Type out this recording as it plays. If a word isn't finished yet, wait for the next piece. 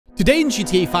Today in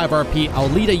GTA 5 RP, I'll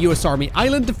lead a US Army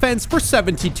island defense for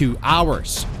 72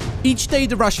 hours. Each day,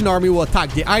 the Russian army will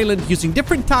attack the island using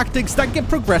different tactics that get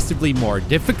progressively more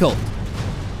difficult.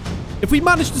 If we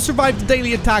manage to survive the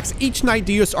daily attacks, each night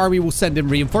the US Army will send in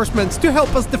reinforcements to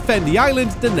help us defend the island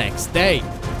the next day.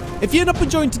 If you end up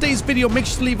enjoying today's video, make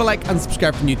sure to leave a like and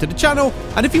subscribe if you're new to the channel.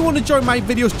 And if you want to join my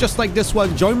videos just like this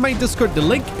one, join my Discord. The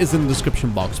link is in the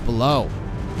description box below.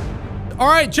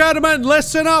 Alright, gentlemen,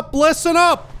 listen up, listen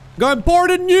up. Got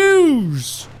important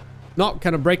news. Not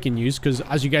kind of breaking news, because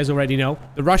as you guys already know,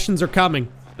 the Russians are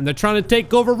coming. And they're trying to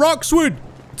take over Roxwood.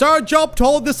 It's our job to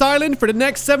hold this island for the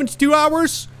next 72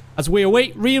 hours. As we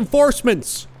await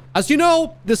reinforcements. As you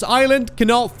know, this island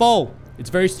cannot fall. It's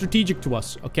very strategic to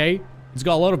us, okay? It's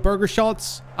got a lot of burger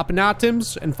shops, up and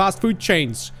atoms, and fast food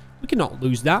chains. We cannot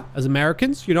lose that as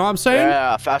Americans, you know what I'm saying?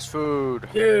 Yeah, fast food.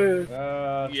 Yeah.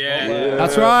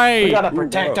 That's right. We gotta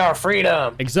protect our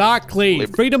freedom. Exactly.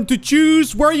 Freedom to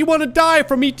choose where you want to die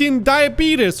from eating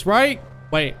diabetes, right?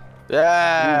 Wait.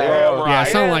 Yeah,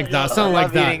 sound like that, sound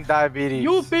like that. Eating diabetes.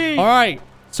 Yuppie. All right.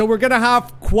 So we're going to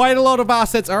have quite a lot of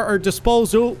assets at our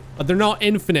disposal, but they're not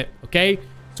infinite, okay?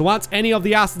 So once any of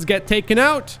the assets get taken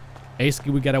out,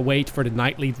 basically we got to wait for the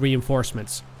nightly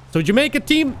reinforcements. So Jamaica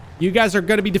team, you guys are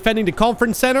going to be defending the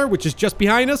conference center, which is just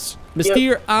behind us.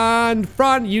 Mystere and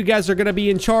Fran, you guys are going to be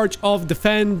in charge of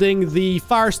defending the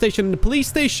fire station and the police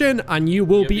station, and you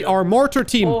will be our mortar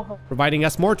team, providing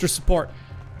us mortar support.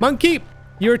 Monkey,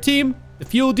 your team, the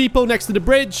fuel depot next to the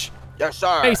bridge. Yes,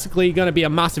 sir. Basically going to be a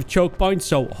massive choke point,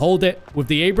 so hold it with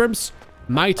the Abrams.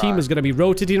 My team is going to be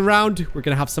rotating around. We're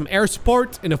going to have some air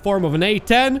support in the form of an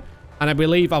A-10, and I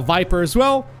believe a Viper as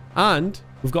well. And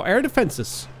we've got air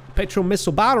defenses. Petrol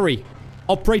missile battery,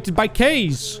 operated by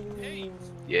K's.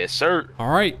 Yes, sir. All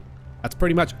right. That's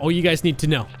pretty much all you guys need to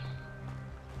know.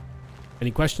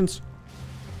 Any questions?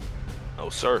 No,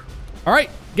 sir. All right.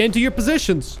 Get into your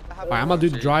positions. All right, I'm going to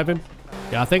do the driving.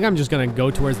 Yeah, I think I'm just going to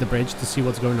go towards the bridge to see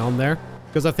what's going on there.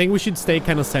 Because I think we should stay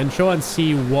kind of central and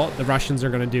see what the Russians are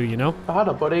going to do, you know? I had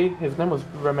a buddy, his name was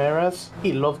Ramirez.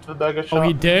 He loved the burger shop. Oh,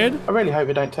 he did? I really hope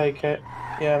we don't take it.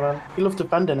 Yeah, man. He loved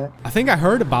defending it. I think I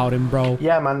heard about him, bro.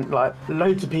 Yeah, man. Like,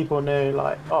 loads of people knew.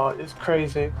 Like, oh, it's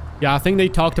crazy. Yeah, I think they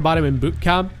talked about him in boot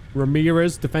camp.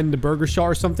 Ramirez defending the burger shop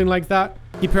or something like that.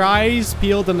 Keep your eyes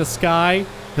peeled in the sky,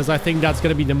 because I think that's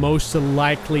going to be the most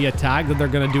likely attack that they're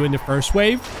going to do in the first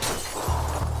wave.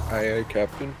 Aye, aye,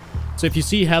 Captain. So if you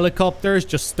see helicopters,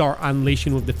 just start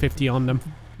unleashing with the 50 on them.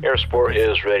 Air support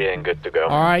is ready and good to go.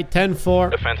 All right,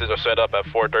 10-4. Defenses are set up at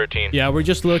 413. Yeah, we're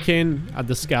just looking at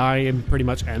the sky and pretty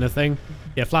much anything.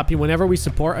 Yeah, Flappy, whenever we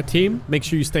support a team, make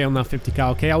sure you stay on that 50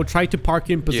 cal, okay? I will try to park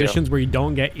you in positions where you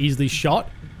don't get easily shot.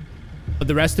 But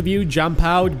the rest of you, jump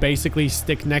out, basically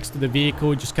stick next to the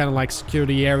vehicle, just kind of like secure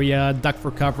the area, duck for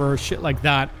cover, shit like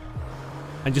that.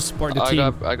 And just support the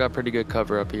team. I got pretty good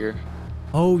cover up here.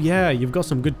 Oh, yeah, you've got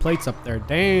some good plates up there.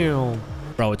 Damn.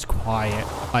 Bro, it's quiet.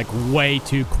 Like, way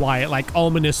too quiet. Like,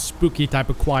 ominous, spooky type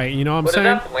of quiet. You know what I'm saying?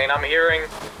 What is that plane I'm hearing?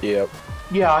 Yep.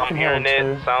 Yeah, I I'm can hear hearing it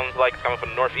it. too. Sounds like it's coming from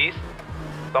the northeast.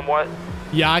 Somewhat.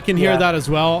 Yeah, I can hear that as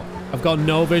well. I've got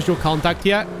no visual contact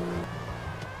yet.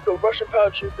 The Russian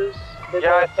paratroopers.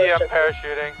 Yeah, I see them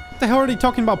parachuting. What the hell are they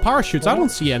talking about parachutes? I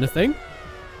don't see anything.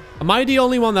 Am I the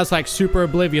only one that's, like, super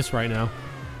oblivious right now?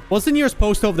 Wasn't yours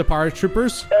posted of the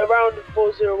paratroopers? Around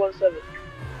 4017.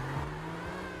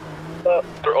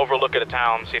 They're overlooking the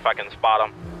town. See if I can spot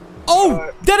them. Oh!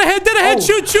 Dead ahead! Dead ahead!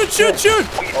 Shoot! Shoot! Shoot! Shoot!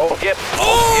 Oh, yep.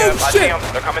 Oh, yeah, I see shit. them.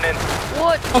 They're coming in.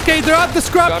 Okay, they're at the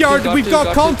scrapyard. We've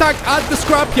got contact at the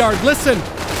scrapyard. Listen,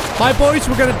 my boys,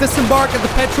 we're gonna disembark at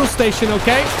the petrol station,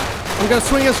 okay? I'm gonna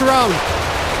swing us around.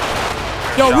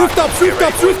 Yo, rooftops,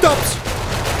 rooftops, rooftops!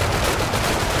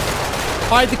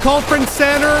 Alright, the conference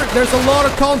center. There's a lot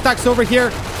of contacts over here.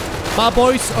 My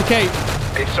boys, okay.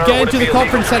 Hey, sir, Get into the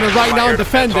conference center right now and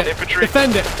defend it.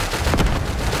 Defend it.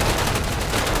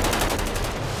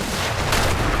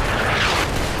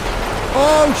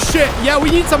 Oh, shit. Yeah,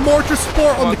 we need some mortar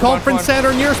support on the conference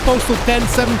center. Nearest postal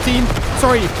 1017.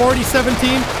 Sorry, 4017.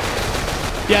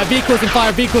 Yeah, vehicles in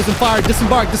fire, vehicles in fire.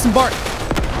 Disembark, disembark.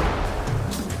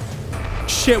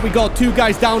 Shit, we got two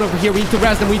guys down over here. We need to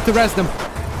res them, we need to res them.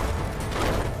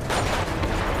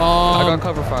 I got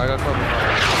cover fire, I got cover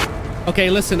fire.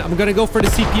 Okay, listen, I'm gonna go for the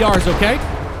CPRs, okay?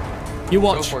 You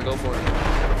watch. Go for it, go for it.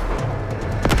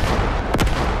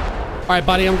 Alright,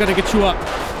 buddy, I'm gonna get you up.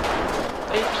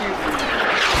 Thank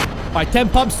you. Alright, 10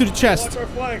 pumps to the chest.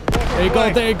 There you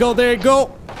go, there you go, there you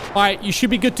go. Alright, you should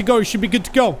be good to go, you should be good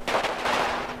to go.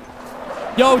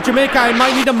 Yo, Jamaica, I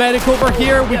might need a medic over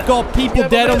here. We've got people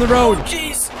dead on the road.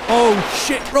 Oh,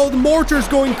 shit, bro, the mortar's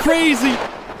going crazy.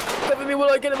 Cover me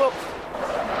while I get him up.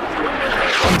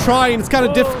 trying. It's kind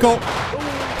of difficult.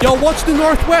 Yo, watch the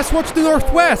northwest. Watch the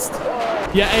northwest.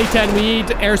 Yeah, A10, we need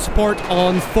air support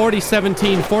on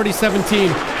 4017.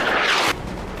 4017.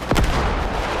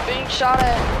 Being shot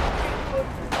at.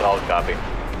 Solid copy.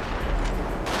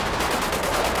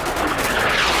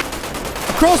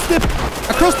 Across the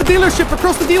dealership.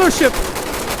 Across the dealership.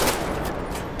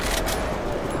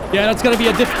 Yeah, that's gonna be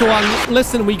a difficult one.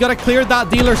 Listen, we gotta clear that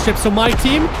dealership. So my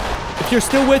team, if you're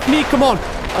still with me, come on.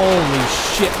 Holy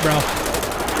shit, bro.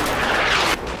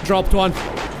 Dropped one.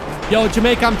 Yo,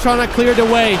 Jamaica, I'm trying to clear the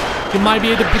way. You might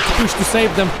be able to push to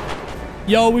save them.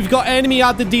 Yo, we've got enemy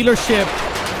at the dealership.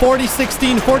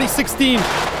 4016, 4016.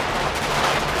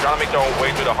 Trying to make their own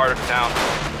way through the heart of the town.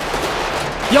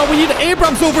 Yo, we need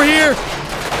Abrams over here.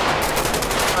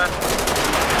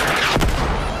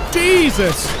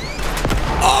 Jesus.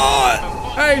 Oh,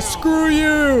 hey, screw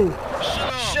you.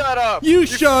 Shut up. You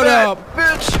shut up.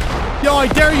 Bitch. Yo, I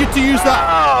dare you to use that.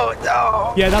 Oh,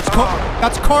 no. Yeah, that's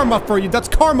karma for you. That's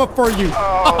karma for you.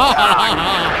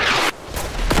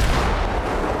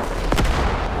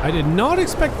 I did not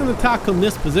expect an attack on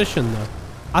this position, though.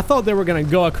 I thought they were going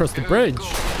to go across the bridge.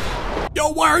 Yo,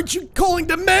 why aren't you calling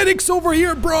the medics over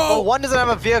here, bro? Well, one doesn't have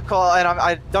a vehicle, and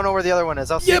I don't know where the other one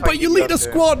is. I'll see Yeah, if I but can you go lead a to.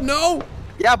 squad, no?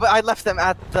 Yeah, but I left them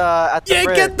at the Yeah,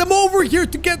 bridge. get them over here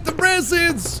to get the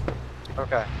residents.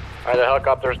 Okay. Alright, the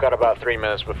helicopter's got about 3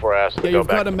 minutes before I ask Yeah, to go you've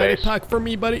back got to a base. medic pack for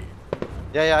me, buddy.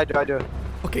 Yeah, I do.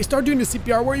 Okay, start doing the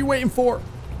CPR. What are you waiting for?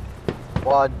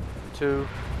 1, 2,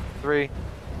 3,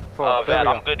 4. There Val, we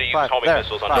I'm go. good to use 5, homing there,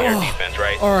 missiles on 5. air defense,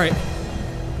 right? All right.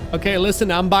 Okay,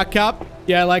 listen, I'm back up.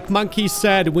 Yeah, like Monkey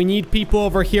said, we need people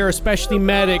over here, especially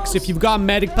medics. If you've got a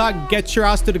medic pack, get your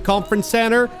ass to the conference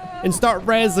center and start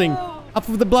rezzing. Half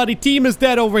of the bloody team is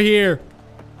dead over here.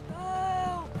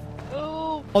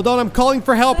 Hold on, I'm calling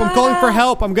for help. I'm calling for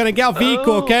help. I'm gonna get a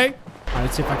vehicle, okay? All right,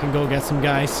 let's see if I can go get some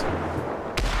guys.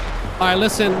 All right,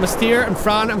 listen, Mystere and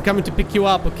Fran, I'm coming to pick you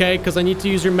up, okay? Because I need to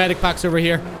use your medic packs over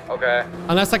here. Okay.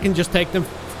 Unless I can just take them,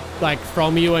 like,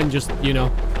 from you and just, you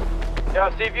know. Yeah,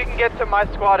 see if you can get to my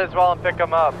squad as well and pick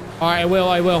them up. All right, I will.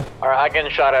 Alright, I'm getting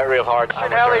shot at real hard.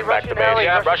 I'm returning back to base.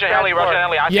 Yeah, Russian heli.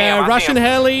 I see him, I see Russian him.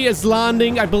 heli is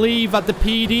landing, I believe, at the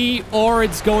PD, or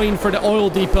it's going for the oil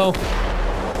depot.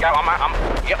 Yeah,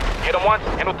 yep, hit him once,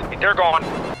 they're gone.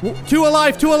 Two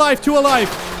alive.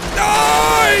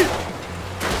 Die!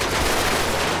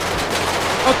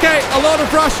 Okay, a lot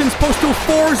of Russians. Postal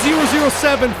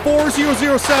 4007.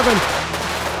 4007.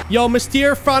 Yo,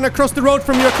 Mystere, Fran, across the road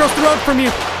from you. Alright,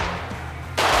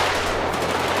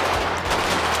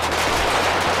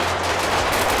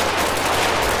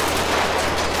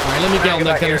 let me get on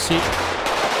that gunner seat.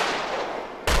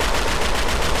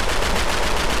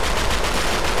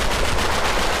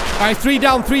 Alright, three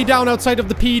down outside of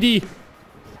the PD.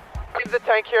 Leave the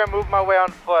tank here and move my way on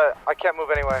foot. I can't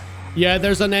move anywhere. Yeah,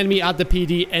 there's an enemy at the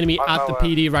PD.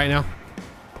 PD right now.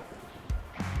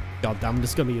 God damn,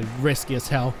 this is gonna be risky as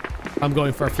hell. I'm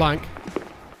going for a flank.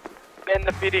 In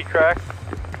the PD, correct?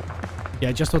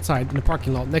 Yeah, just outside in the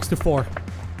parking lot, next to 4.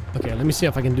 Okay, let me see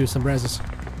if I can do some reses.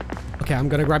 Okay, I'm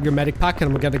gonna grab your medic pack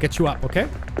and I'm gonna get you up, okay?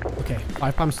 Okay,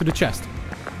 5 pumps to the chest.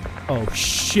 Oh,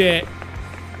 shit.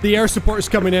 The air support is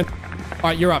coming in.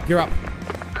 Alright, you're up.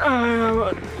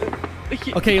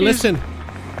 Okay, listen.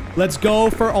 Let's go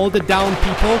for all the down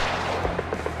people.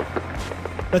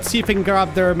 Let's see if we can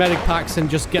grab their medic packs and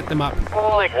just get them up.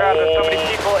 Holy crap, there's so many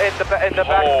people in the back of the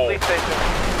police station.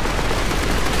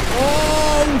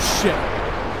 Oh, shit.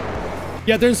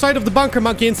 Yeah, they're inside of the bunker,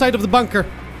 Monkey. Inside of the bunker.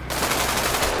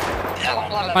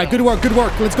 Alright, good work.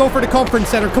 Let's go for the conference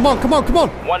center. Come on.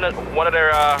 One of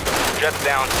their jets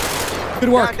down. Good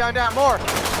work. Down. More,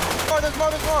 there's more.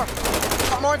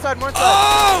 More inside.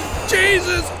 Oh,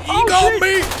 Jesus. He got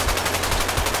me.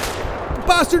 The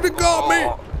bastard that got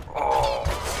me.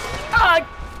 I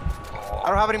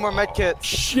don't have any more med kits.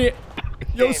 Shit.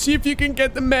 Yo, see if you can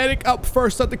get the medic up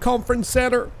first at the conference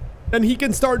center. Then he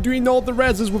can start doing all the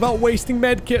reses without wasting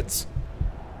med kits.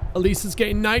 At least it's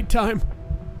getting nighttime.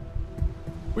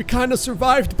 We kind of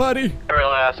survived, buddy.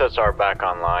 Aerial assets are back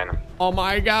online. Oh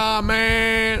my god,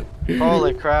 man.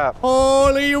 Holy crap.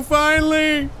 Holy, you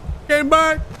finally came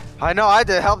back. I know, I had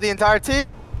to help the entire team.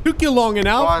 Took you long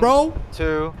enough, 1, bro.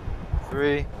 2,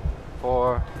 3,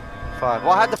 4, 5.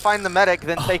 Well, I had to find the medic,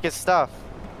 then take his stuff.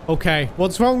 Okay,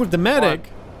 what's wrong with the medic?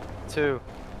 1, 2.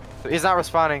 He's not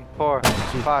responding. 4,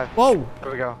 5. Whoa.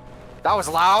 Here we go. That was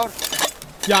loud.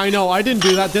 Yeah, I know. I didn't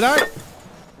do that, did I?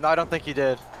 No, I don't think you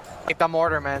did. I think the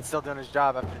mortar man's still doing his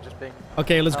job after just being...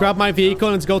 Okay, let's grab my vehicle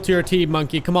and let's go to your team,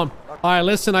 Monkey. Come on. Alright,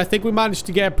 listen, I think we managed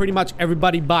to get pretty much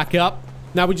everybody back up.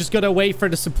 Now we just gotta wait for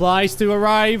the supplies to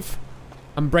arrive.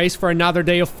 I'm braced for another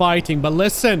day of fighting. But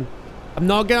listen, I'm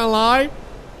not gonna lie.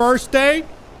 First day,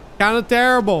 kind of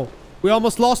terrible. We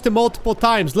almost lost him multiple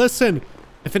times. Listen,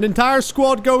 if an entire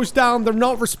squad goes down, they're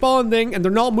not responding, and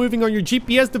they're not moving on your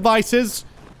GPS devices,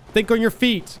 think on your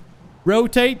feet.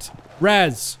 Rotate,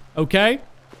 res, okay?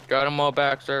 Got them all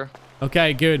back, sir.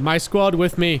 Okay, good. My squad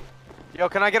with me. Yo,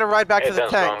 can I get a ride back to the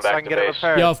tank so I can get it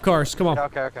repaired? Yeah, of course. Come on.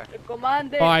 Okay.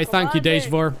 All right, thank you,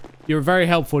 Dejvor. You were very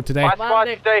helpful today. My squad,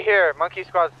 stay here. Monkey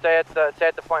squad, stay at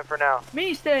the point for now.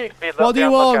 Mister, What do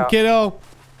you want, kiddo?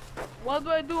 what do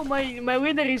I do? My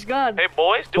leader is gone. Hey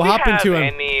boys, do What we happened have to him?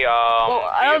 any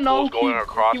I don't know. vehicles going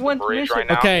across He the went bridge missing. right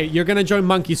now? Okay, you're gonna join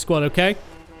Monkey Squad, okay?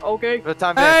 Okay. For the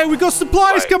time Hey, being. we got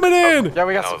supplies coming in! Yeah,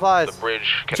 we got No, supplies. The bridge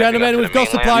connecting Gentlemen, up to we've the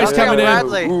got mainland. supplies coming in.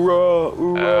 Bradley. Hoorah,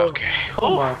 hoorah. Okay.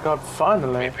 Oh my god,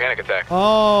 finally. Panic attack.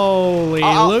 Holy,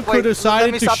 look who Wait, let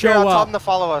decided me to stop here. show I'll tell up. them to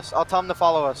follow us. I'll tell them to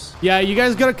follow us. Yeah, you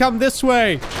guys gotta come this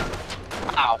way.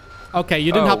 Ow. Okay,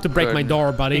 you didn't Oh, have to break my goodness.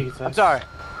 door, buddy. Jesus. I'm sorry.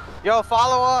 Yo,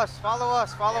 follow us. Follow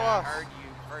us. Follow us.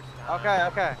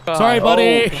 Okay. Sorry,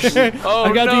 buddy. Oh,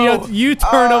 I got no. the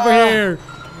U-turn over here.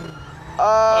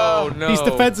 Oh, no. These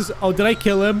defenses. Oh, did I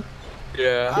kill him? Yeah.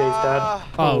 Yeah, he's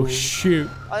dead. Oh, shoot.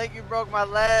 I think you broke my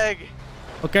leg.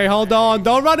 Okay, hold on.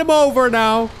 Don't run him over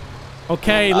now.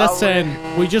 Okay,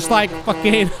 listen. We just like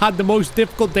fucking had the most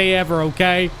difficult day ever,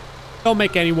 okay? Don't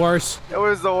make any worse. It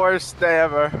was the worst day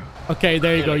ever. Okay,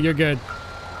 there you go. You're good.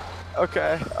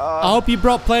 Okay. I hope you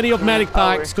brought plenty of medic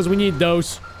packs because we need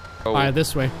those. All right,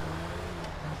 this way.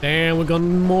 Damn, we're gonna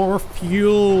more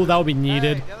fuel. That would be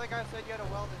needed. Hey, the other guy said you had a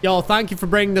welding. Yo, thank you for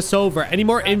bringing this over. Any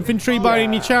more infantry by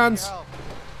any chance?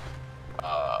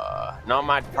 Not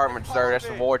my department, sir. That's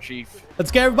the war chief.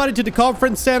 Let's get everybody to the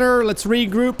conference center. Let's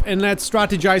regroup and let's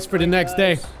strategize for the next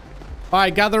day. All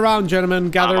right, gather around, gentlemen.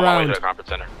 Gather I'm on my way around. to the conference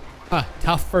center. Ah,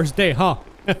 tough first day, huh?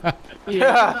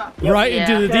 Right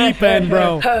into the deep end,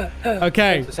 bro.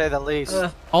 Okay. To say the least.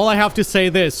 All I have to say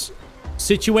this.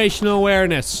 Situational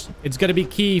awareness. It's going to be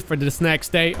key for this next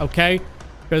day, okay?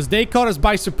 Because they caught us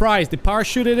by surprise. They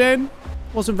parachuted in.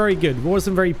 Wasn't very good.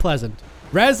 Wasn't very pleasant.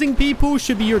 Rezzing people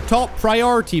should be your top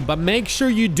priority, but make sure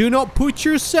you do not put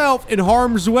yourself in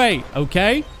harm's way,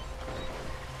 okay?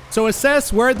 So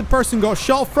assess where the person got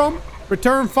shot from,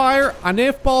 return fire, and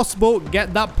if possible,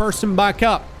 get that person back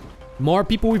up. The more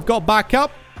people we've got back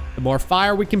up, the more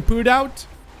fire we can put out,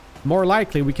 the more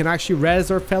likely we can actually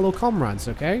res our fellow comrades,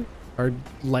 okay? Or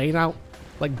laying out,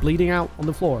 like bleeding out on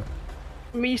the floor.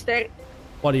 Mister,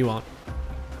 What do you want?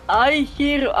 I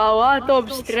hear a lot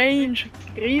of strange,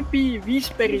 creepy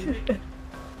whispering.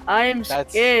 I am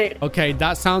scared. Okay,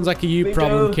 that sounds like a you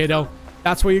problem, kiddo.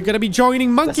 That's where you're gonna be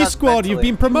joining Monkey sounds Squad. You've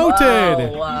mentally. been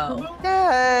promoted. Wow.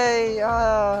 Yay!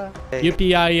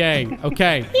 Yippee-yi-yay.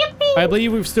 Okay. I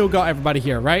believe we've still got everybody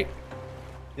here, right?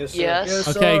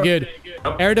 Yes. Okay, good.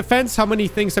 Air defense, how many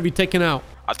things have you taken out?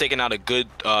 I've taken out a good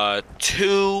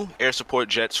 2 air support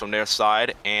jets from their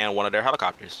side and 1 of their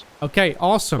helicopters. Okay,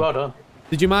 awesome. Well done.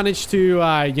 Did you manage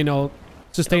to, you know,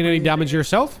 sustain any damage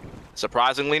yourself?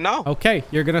 Surprisingly, no. Okay,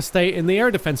 you're gonna stay in the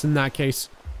air defense in that case.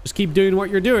 Just keep doing what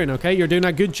you're doing, okay? You're doing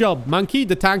a good job. Monkey,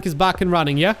 the tank is back and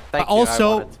running, yeah? Thank But you, I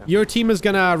also, wanted to. your team is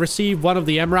gonna receive one of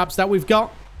the MRAPs that we've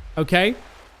got, okay?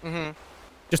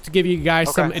 Just to give you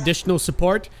guys some additional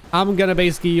support. I'm gonna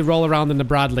basically roll around in the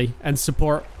Bradley and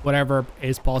support whatever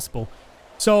is possible.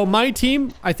 So my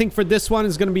team, I think for this one,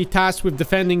 is gonna be tasked with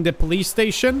defending the police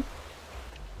station.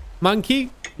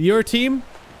 Monkey, your team,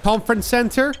 conference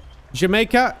center.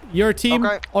 Jamaica, your team,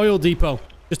 oil depot.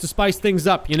 Just to spice things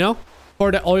up, you know?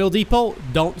 For the oil depot,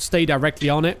 don't stay directly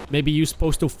on it. Maybe use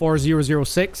postal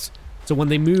 4006. So when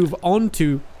they move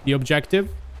onto the objective,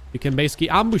 you can basically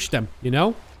ambush them, you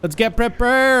know? Let's get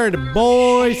prepared,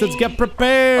 boys. Let's get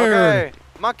prepared. Okay.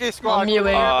 Monkey squad.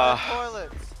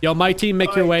 Toilets. Yo, my team,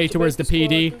 make your way towards the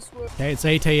PD. Okay, it's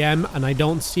 8 a.m. and I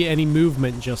don't see any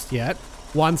movement just yet.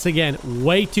 Once again,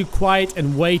 way too quiet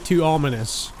and way too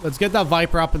ominous. Let's get that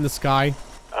Viper up in the sky.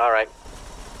 All right.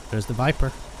 There's the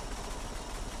Viper.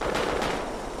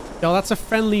 Yo, that's a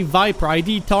friendly Viper.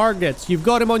 ID targets. You've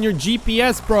got him on your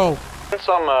GPS, bro.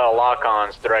 Some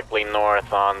lock-ons directly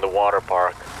north on the water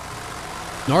park.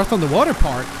 North on the water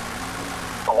park?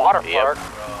 The water park?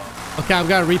 Okay, I've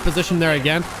got to reposition there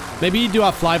again. Maybe you do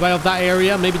a flyby of that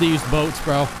area. Maybe they use boats,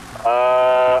 bro.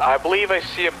 I believe I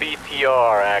see a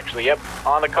BTR, actually. Yep,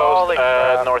 on the coast,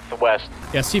 northwest.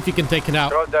 Yeah, see if you can take it out.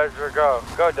 Go, Desert, go.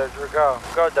 Go, Desert, go.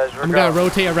 Go, Desert, go. I'm going to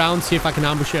rotate around, see if I can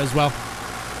ambush it as well.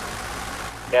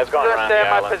 Yeah, it's going around the stay in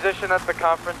my island. position at the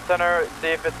conference center, see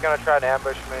if it's going to try to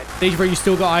ambush me. Dejvor, you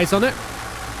still got eyes on it?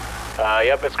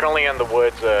 Yep, it's currently in the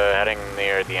woods, heading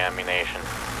near the ammunition.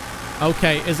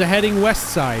 Okay, is it heading west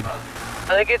side?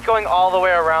 I think it's going all the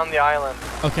way around the island.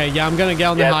 Okay, yeah, I'm gonna get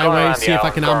on the Yeah, it's going highway, around see the if I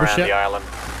island, can going ambush around it. the island.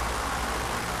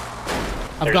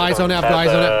 I've guys on it, I've guys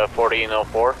on it.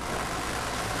 1404.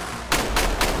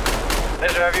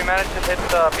 Mister, have you managed to hit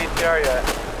the BTR yet?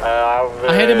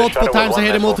 I hit him multiple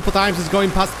times, It's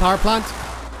going past the power plant.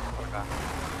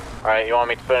 Alright, you want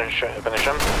me to finish him?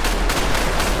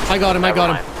 I got him.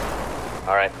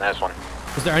 Alright, nice one.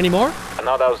 Is there any more?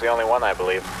 No, that was the only one, I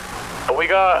believe. We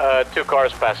got 2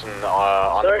 cars passing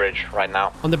on the bridge right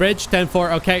now. On the bridge,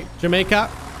 10-4. Okay, Jamaica,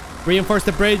 reinforce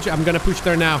the bridge. I'm gonna push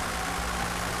there now.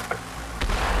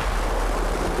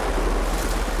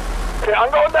 Okay, I'm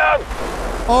going down!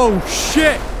 Oh,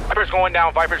 shit! Viper's going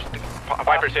down. Viper's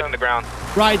hitting the ground.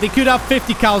 Right, they could have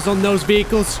 50 cows on those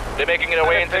vehicles. They're making it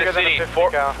away into the city.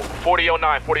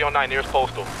 4009, nearest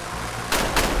postal.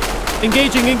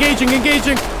 Engaging. They've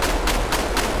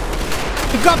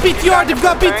got BTR,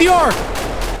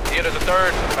 Yeah, there's a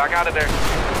third. Back out of there.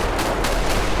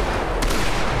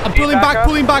 I'm pulling back.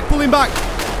 Two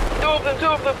of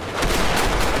them.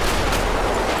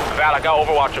 Val, I got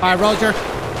Overwatch. Alright, Roger.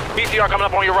 BTR coming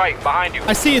up on your right, behind you.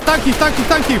 I see it. Thank you.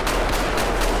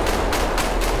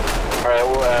 Alright,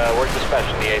 we're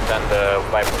dispatching the 810. The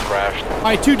Viper crashed.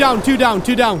 Alright, two down.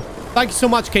 Thank you so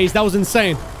much, Case. That was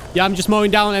insane. Yeah, I'm just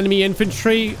mowing down enemy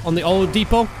infantry on the old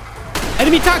depot.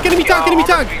 Enemy tank!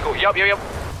 Yep.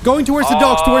 Going towards the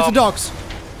docks,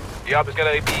 Yep, it's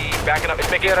gonna be backing up. It's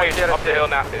making its way up the hill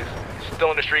now. It's still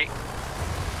in the street.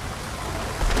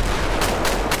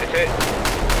 It's hit.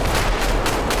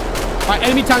 Alright,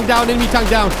 enemy tank down.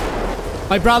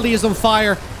 My Bradley is on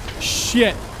fire.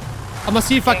 Shit. I'm gonna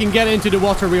see if I can get into the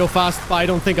water real fast, but I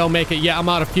don't think I'll make it. Yeah, I'm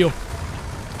out of fuel.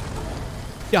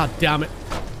 God damn it.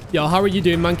 Yo, how are you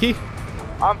doing, monkey?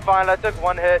 I'm fine. I took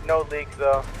 1 hit, no leaks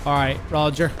though. Alright,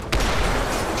 Roger.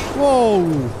 Whoa.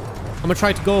 I'm gonna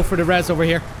try to go for the res over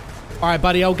here. Alright,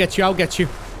 buddy, I'll get you.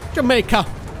 Jamaica.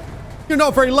 You're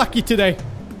not very lucky today.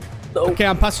 Okay,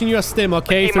 I'm passing you a stim,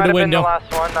 okay, through the window. Been the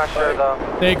last one, not sure though.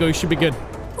 There you go, you should be good.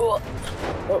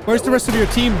 Where's the rest of your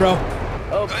team, bro?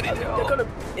 They're gonna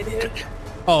in here.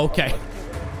 Oh, okay.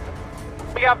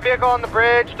 We got vehicle on the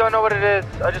bridge, don't know what it is.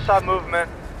 I just saw movement.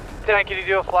 Can you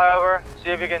do a flyover?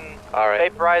 See if you can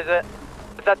vaporize it.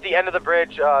 It's at the end of the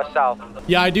bridge, south.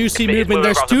 Yeah, I do see movement.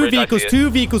 There's two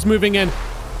vehicles moving in.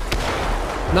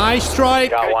 Nice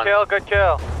strike. Good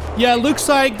kill. Yeah, looks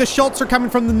like the shots are coming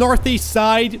from the northeast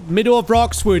side, middle of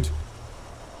Roxwood.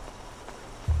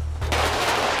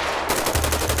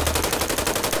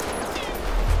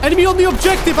 Enemy on the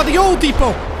objective at the old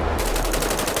depot.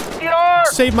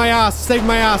 Save my ass. Oh,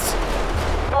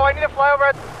 I need a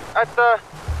flyover at the...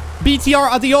 BTR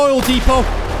at the oil depot.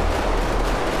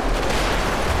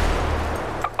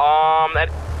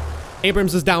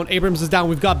 Abrams is down.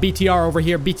 We've got BTR over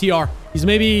here. BTR. He's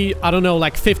maybe, I don't know,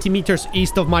 like 50 meters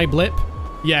east of my blip.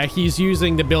 Yeah, he's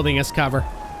using the building as cover.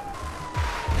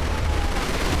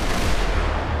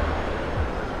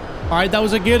 Alright, that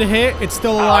was a good hit. It's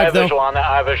still alive, though.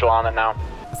 I have visual on it now.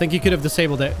 I think you could have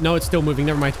disabled it. No, it's still moving.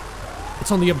 Never mind.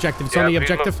 It's on the objective.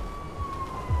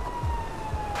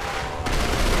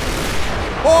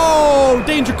 Oh,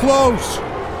 danger close.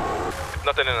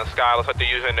 Nothing in the sky. Looks like they're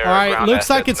using their Alright, looks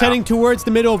like it's heading towards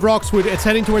the middle of Roxwood. It's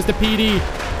heading towards the PD.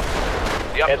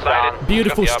 Yep, it's down.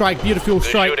 Beautiful strike.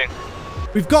 Shooting.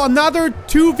 We've got another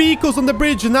 2 vehicles on the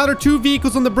bridge. Yeah,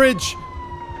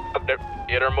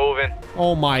 they're moving.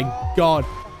 Oh my god.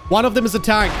 One of them is a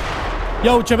tank.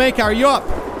 Yo, Jamaica, are you up?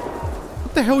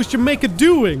 What the hell is Jamaica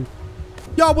doing?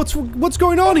 Yo, what's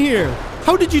going on here?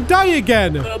 How did you die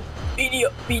again?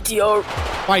 BTR.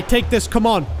 Alright, take this. Come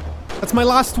on. That's my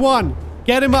last one.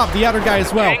 Get him up. The other guy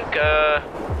as well.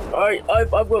 Alright,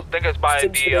 I will. think it's by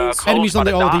the Enemies on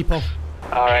the oil depot.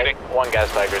 Alright, 1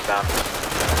 gas tiger's down.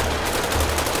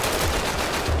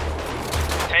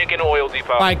 Tank and oil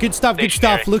depot. Alright, good stuff.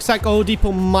 Looks like oil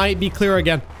depot might be clear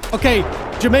again. Okay,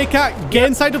 Jamaica, get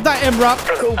inside of that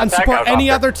MRAP and support any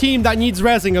other team that needs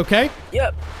rezzing, okay?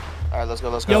 Yep. Alright, let's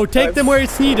go. Yo, take them where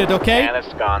it's needed, okay? And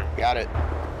it's gone. Got it.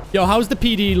 Yo, how's the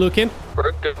PD looking?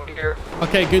 We're good here.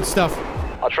 Okay, good stuff.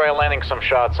 I'll try landing some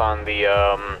shots on the,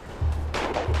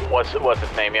 what's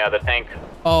its name? Yeah, the tank.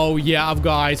 Oh, yeah, I've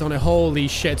got eyes on it. Holy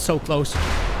shit, so close.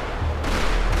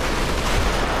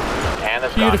 And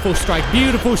it's Beautiful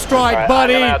gone. strike, Right,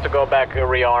 buddy. I'm gonna have to go back and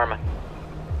rearm.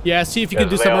 Yeah, see if you can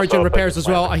do some urgent repairs as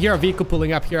well. I hear a vehicle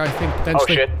pulling up here, I think,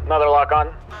 potentially. Oh shit, another lock on.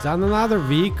 Is that another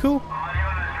vehicle?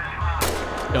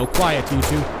 No, quiet, you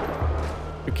two.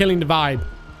 You're killing the vibe.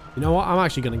 You know what? I'm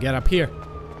actually gonna get up here.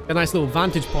 A nice little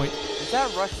vantage point. Is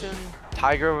that Russian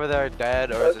tiger over there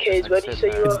dead, or is it just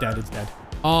It's dead. It's dead.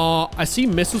 I see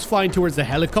missiles flying towards the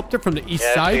helicopter from the east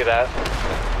Yeah, side. I see that.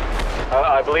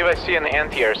 I believe I see an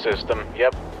anti-air system.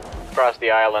 Yep. Across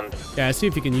the island. Yeah, see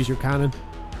if you can use your cannon.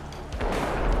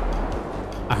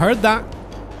 I heard that.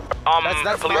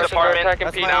 That's police department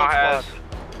now has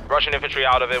Russian infantry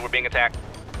out of it. We're being attacked.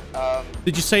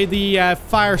 Did you say the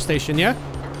fire station, yeah?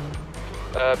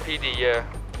 PD, yeah.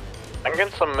 I'm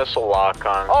getting some missile lock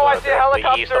on. Oh, I see a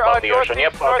helicopter east above the ocean.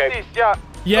 Yep, okay. northeast, yeah.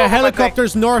 Yeah,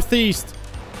 helicopters northeast.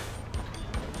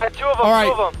 Two of them, All right.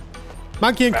 two of them.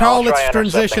 Monkey and I'll Carl, try let's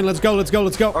transition. intercepting. Let's go, let's go,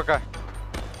 let's go. Okay.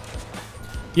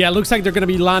 Yeah, it looks like they're going to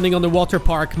be landing on the water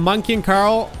park. Monkey and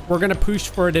Carl, we're going to push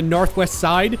for the northwest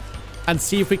side and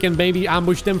see if we can maybe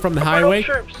ambush them from the highway.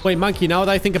 Wait, Monkey, now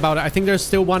that I think about it, I think there's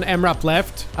still one MRAP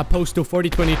left. A postal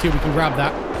 4022. We can grab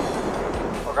that.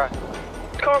 Okay.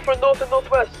 Coming from north and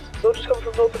northwest. Soldiers coming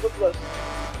from north and northwest.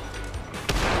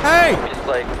 Hey! Just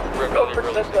like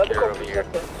really secure over here.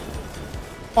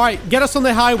 All right, get us on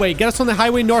the highway. Get us on the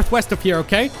highway northwest of here,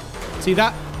 okay? See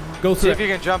that? Go See through if you it.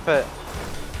 can jump it.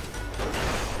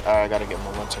 I gotta get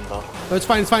momentum though. Oh, it's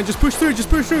fine, it's fine. Just push through,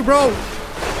 bro.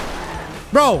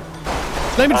 Bro,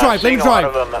 let me drive, let me Seeing a lot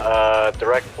of drive. them,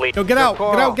 direct fleet. Yo, get out,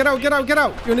 get out, get out, get out, get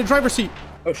out. You're in the driver's seat.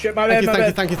 Oh shit, my Thank bad, you, my thank you,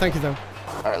 bad. thank you, thank you,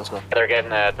 though. Alright, let's go. They're getting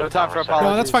No time for the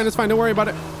No, that's fine, don't worry about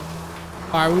it.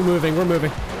 All right, we're moving, we're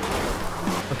moving.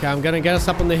 Okay, I'm gonna get us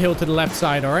up on the hill to the left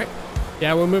side, all right?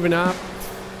 Yeah, we're moving up.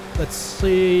 Let's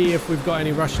see if we've got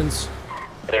any Russians.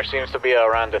 There seems to be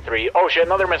around the 3. Oh shit,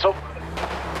 another missile.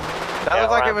 That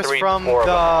looked like it was from the water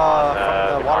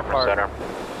park. Center.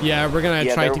 Yeah, we're gonna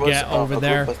Yeah, try there to was get a over group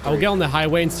there. of I'll 3. get on the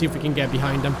highway and see if we can get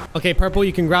behind them. Okay, Purple,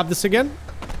 you can grab this again.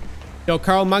 Yo,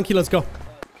 Carl, Monkey, let's go.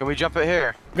 Can we jump it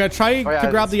here? We're gonna try yeah, to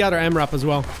grab it's- the other MRAP as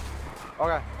well.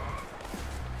 Okay.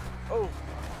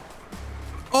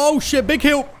 Oh shit, big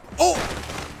hill. Oh!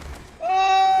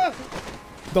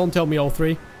 Don't tell me all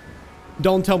 3.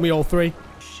 Don't tell me all 3.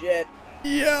 Shit.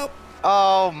 Yep.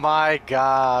 Oh my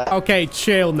god. Okay,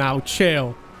 chill now,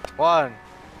 chill. 1,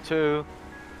 2,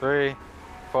 3,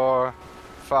 4,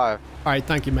 5. All right,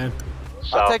 thank you, man.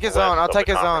 I'll take his own. I'll Southwest take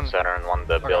of his the own. conference center in one of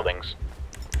the buildings.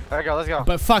 There we go. Let's go.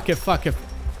 But fuck it.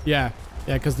 Yeah,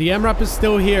 because the MRAP is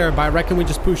still here, but I reckon we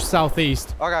just push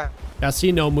southeast. Okay. I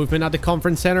see no movement at the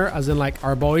conference center, as in like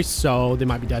our boys, so they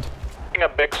might be dead. A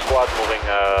big squad moving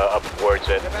up towards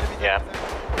it. Yeah.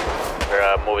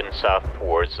 They're moving south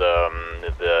towards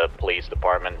the police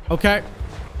department. Okay.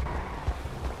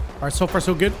 All right, so far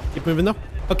so good. Keep moving though.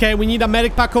 Okay, we need a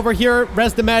medic back over here.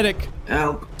 Res the medic.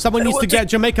 Help. Someone needs to get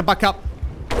Jamaica back up.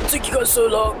 What took you guys so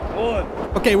long? 1,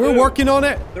 Okay, we're working on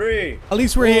it. 3, At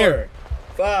least we're here.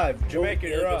 5. Jamaica,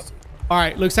 you're up. All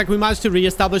right, looks like we managed to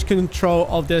reestablish control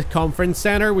of the conference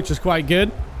center, which is quite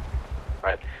good.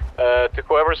 Right. To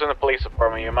whoever's in the police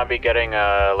department, you might be getting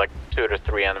like 2 to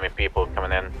 3 enemy people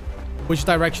coming in. Which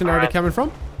direction are they Alright. coming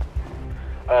from?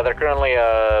 They're currently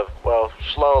well,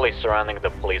 slowly surrounding the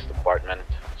police department.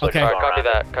 So Okay. they're Alright, going Copy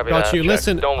around. that. Copy Got that. you.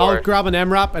 Listen, Don't I'll worry. grab an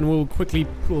MRAP and we'll quickly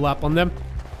pull up on them.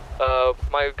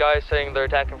 My guy's saying they're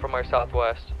attacking from our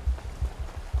southwest.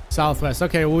 Southwest.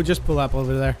 Okay, we'll just pull up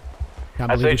over there. Can't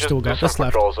I'd believe say we just still do got some this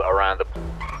left. patrols around the.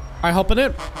 All right, hopping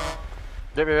in.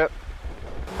 Yep.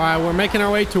 All right, we're making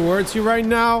our way towards you right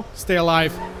now. Stay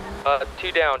alive.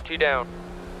 2 down. 2 down.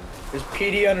 Is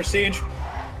PD under siege?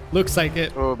 Looks like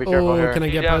it. Oh, be careful here. Can I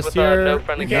get Yeah, past with, here? no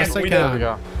friendly Yes, I we There we can.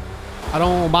 go. I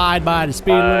don't abide by the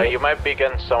speed limit. You might be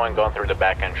getting someone going through the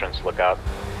back entrance. Look out.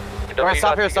 Alright,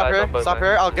 stop here. Stop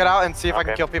here. I'll get out and see if I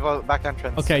can Okay. kill people at the back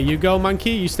entrance. Okay, you go,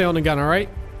 Monkey. You stay on the gun, all right?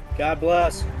 God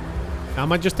bless. I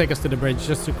might just take us to the bridge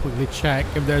just to quickly check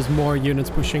if there's more units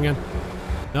pushing in.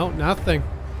 No, nothing.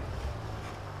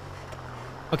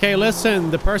 Okay,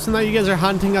 listen. The person that you guys are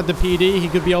hunting at the PD, he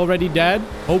could be already dead,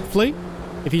 hopefully.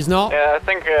 If he's not, Yeah, I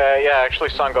think. Yeah, actually,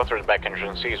 saw him go through the back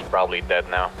entrance. He's probably dead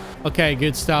now. okay,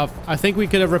 good stuff. I think we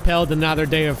could have repelled another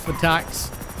day of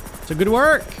attacks. So good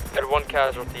work. Had 1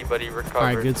 casualty, but he recovered. All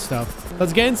right, good stuff.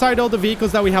 Let's get inside all the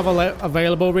vehicles that we have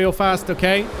available real fast,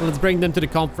 okay? Let's bring them to the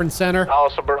conference center. I'll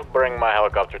also bring my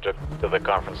helicopter to the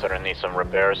conference center. Need some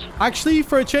repairs. Actually,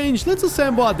 for a change, let's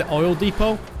assemble at the oil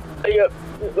depot. Yeah,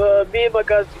 me and my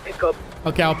guys to pick up.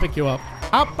 Okay, I'll pick you up.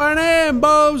 Up and in,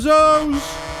 bozos!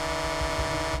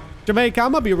 Jamaica,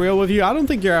 I'm gonna be real with you. I don't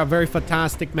think you're a very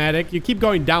fantastic medic. You keep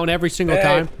going down every single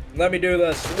time. Let me do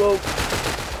this. Well,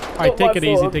 All right, take it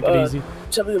easy, take it easy.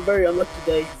 just having a very unlucky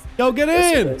day. Yo, get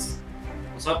in!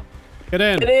 What's up? Get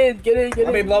in. Get in, get in, get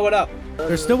Let me in. blow it up.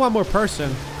 There's still one more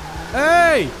person.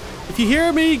 Hey! If you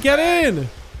hear me, get in!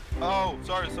 Oh,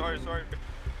 sorry.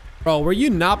 Bro, were you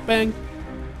napping?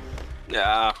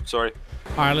 Yeah, sorry.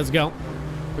 All right, let's go.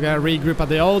 We gotta regroup at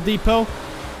the old depot.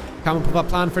 Come up with a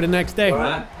plan for the next day.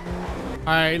 Alright. All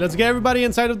right, let's get everybody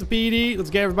inside of the PD. Let's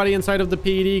get everybody inside of the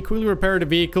PD. Quickly repair the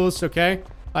vehicles, okay?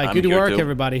 All right, good work,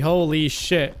 everybody. Holy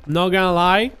shit. I'm not gonna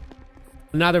lie.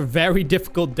 Another very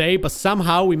difficult day, but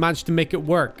somehow we managed to make it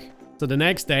work. So the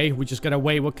next day, we just gotta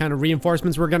wait what kind of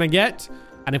reinforcements we're gonna get.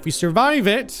 And if we survive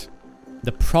it,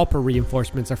 the proper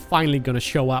reinforcements are finally gonna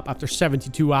show up after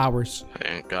 72 hours.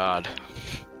 Thank God.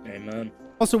 Amen.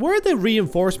 Also, where are the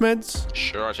reinforcements?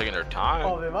 Sure, are taking their time.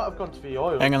 Oh, they might have gone to the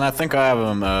oil. Hang on, I think I have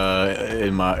them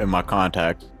in my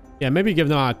contact. Yeah, maybe give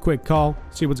them a quick call.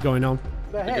 See what's going on.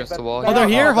 Against the wall. Oh, they're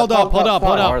here? Hold up.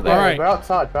 All right. We're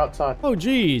outside. Oh,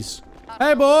 jeez.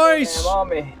 Hey, boys.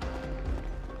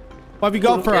 What have you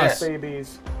got for us?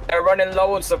 Babies. They're running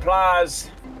low on supplies.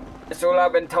 That's all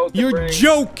I've been told to bring. You're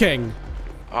joking.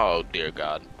 Oh, dear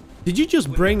God. Did you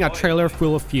just bring a trailer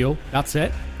full of fuel? That's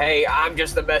it? Hey, I'm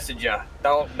just a messenger.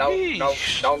 Don't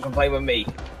complain with me.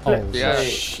 Oh, yeah,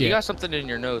 shit. You got something in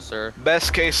your nose, sir.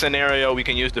 Best case scenario, we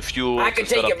can use the fuel. I can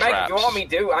take it back if you want me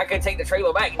to. I can take the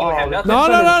trailer back. You have nothing.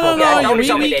 No.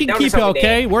 We can keep it,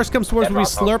 okay? Worst comes to worst, we'll be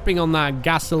slurping on that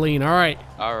gasoline. All right.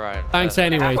 All right. Thanks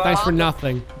anyway. Thanks for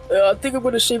nothing. I think I'm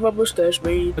gonna save my mustache,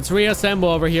 man. Let's reassemble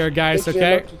over here, guys,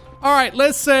 okay? All right,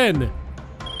 listen.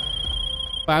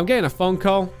 I'm getting a phone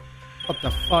call. What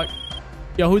the fuck?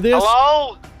 Yo, who this?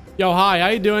 Hello? Yo, hi. How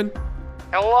you doing?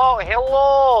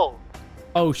 Hello?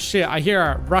 Oh, shit. I hear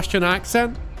a Russian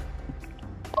accent.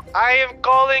 I am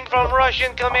calling from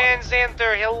Russian Command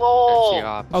Center.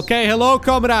 Hello? Okay, hello,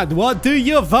 comrade. What do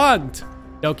you want?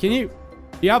 Yo, do you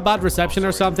have bad reception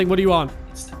or something? What do you want?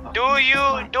 Do you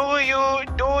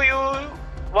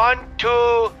want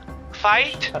to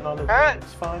fight? Huh?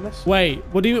 Wait,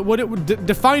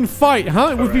 define fight,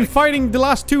 huh? We've been fighting the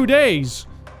last 2 days.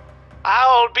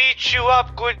 I'll beat you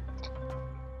up good.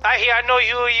 I know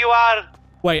who you are.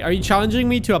 Wait, are you challenging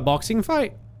me to a boxing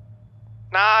fight?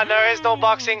 Nah, there is no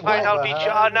boxing fight. I'll beat you.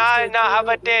 Nah, how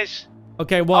about this?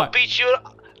 Okay, what? I'll beat you.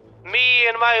 Me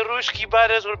and my Ruski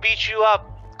brothers will beat you up.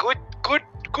 Good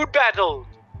battle.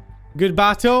 Good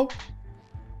battle?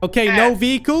 Okay, no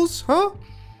vehicles, huh?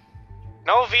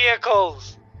 No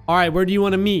vehicles. All right, where do you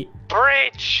want to meet?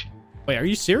 Bridge. Wait, are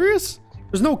you serious?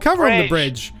 There's no cover on the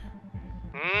bridge.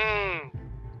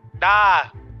 Nah.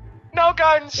 No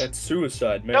guns. That's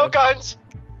suicide, man. No guns.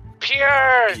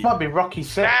 Pure. This might be Rocky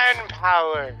 6.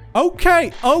 Manpower.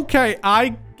 Okay.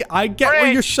 I get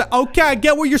what you're saying. Okay, I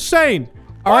get what you're saying.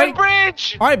 All right. One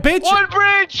bridge. All right, bitch. One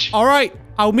bridge. All right.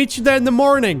 I'll meet you there in the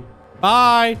morning.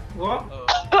 Bye. What?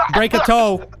 Break a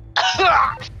toe.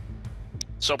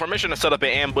 So permission to set up an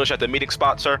ambush at the meeting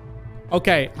spot, sir?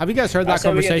 Okay, have you guys heard that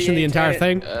conversation, the entire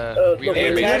thing?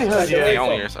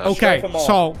 Okay,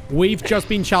 so we've just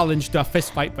been challenged to a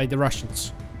fist fight by the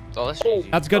Russians. So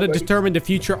that's going to determine the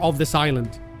future of this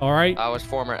island, all right? I was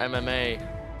former MMA.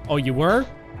 Oh, you were?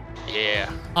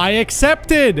 Yeah. I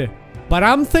accepted, but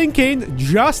I'm thinking,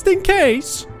 just in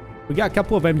case, we got a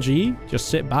couple of MG, just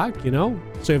sit back, you know?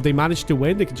 So if they manage to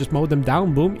win, they can just mow them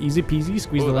down, boom, easy peasy,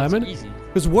 squeeze the lemon.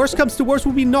 Because worst comes to worst,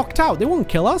 we'll be knocked out. They won't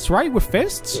kill us, right, with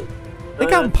fists? They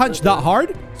can't punch that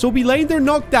hard. So we'll be laying there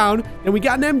knocked down, and we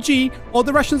got an MG. All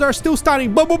the Russians are still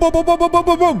standing. Boom, boom, boom, boom, boom, boom, boom,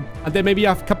 boom, boom. And then maybe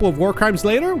a couple of war crimes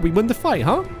later, we win the fight,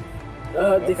 huh?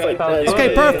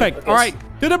 Okay, perfect. All right,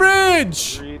 to the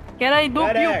bridge. Can I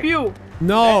do pew-pew?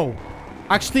 No.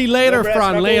 Actually, later,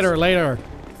 Fran. Later.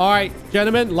 All right,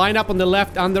 gentlemen, line up on the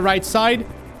left and the right side.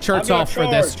 Shirts off for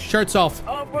this. Shirts off.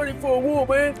 I'm ready for a war,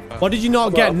 man. What did you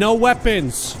not get? No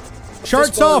weapons.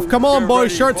 Shirts off. Come on,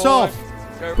 boys. Shirts off.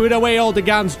 Put away all the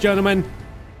guns, gentlemen.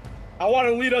 I want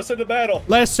to lead us into battle.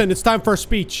 Listen, it's time for a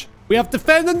speech. We have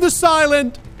defended this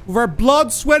island with our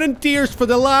blood, sweat, and tears for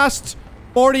the last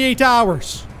 48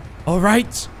 hours. All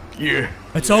right? Yeah.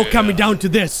 It's all coming down to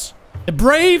this. The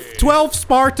brave 12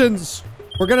 Spartans.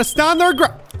 We're going to stand our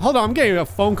ground. Hold on, I'm getting a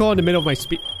phone call in the middle of my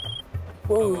speech.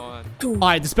 All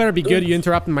right, this better be good. You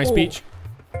interrupted my speech.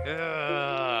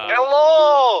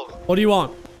 Hello. What do you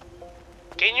want?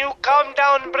 Can you come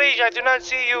down bridge? I do not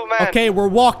see you, man. Okay, we're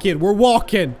walking.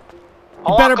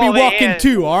 You better be walking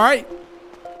too, all right?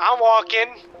 I'm walking.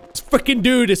 Let's freaking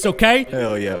do this, okay?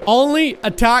 Hell yeah. Only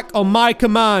attack on my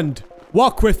command.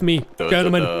 Walk with me,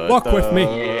 gentlemen. Walk with me.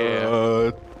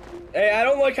 Yeah. Hey, I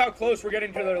don't like how close we're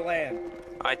getting to their land.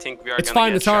 I think we are. It's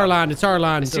fine. It's our land. It's our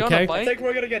land. Is he okay. On a bike? I think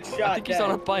we're gonna get shot. I think he's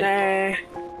on a bike. Nah.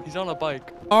 He's on a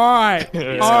bike. All right.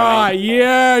 All right.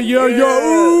 Yeah.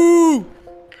 Ooh.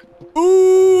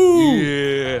 Ooh.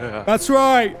 Yeah. That's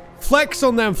right. Flex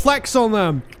on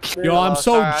them. Yo, I'm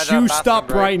so juiced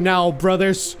up right now,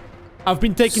 brothers. I've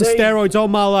been taking steroids all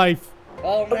my life.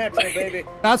 All natural, baby.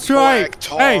 That's right. Black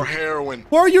tar heroin.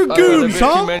 Where are your goons,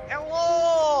 huh?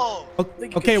 Hello.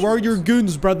 Okay, where are your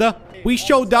goons, brother? We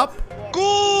showed up.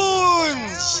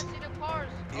 Goons!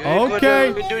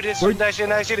 Okay. We do this. Nice.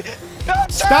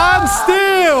 Stand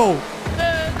still!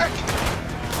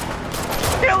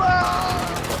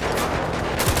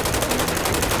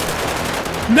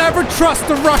 Never trust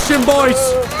the Russian, boys!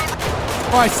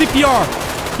 Alright,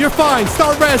 CPR. You're fine.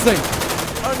 Start rezzing.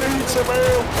 I need some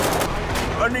help.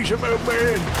 I need some help,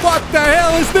 man. What the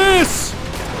hell is this?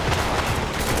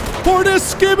 For the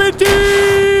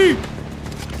skibbity!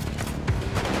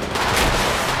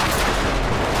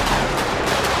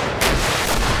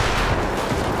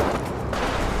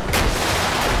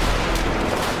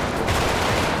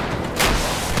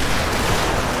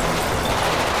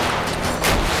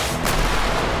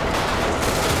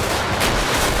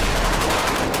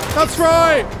 That's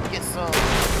right! Get some.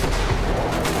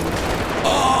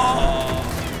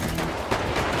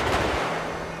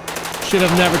 Should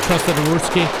have never trusted a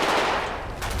Ruski.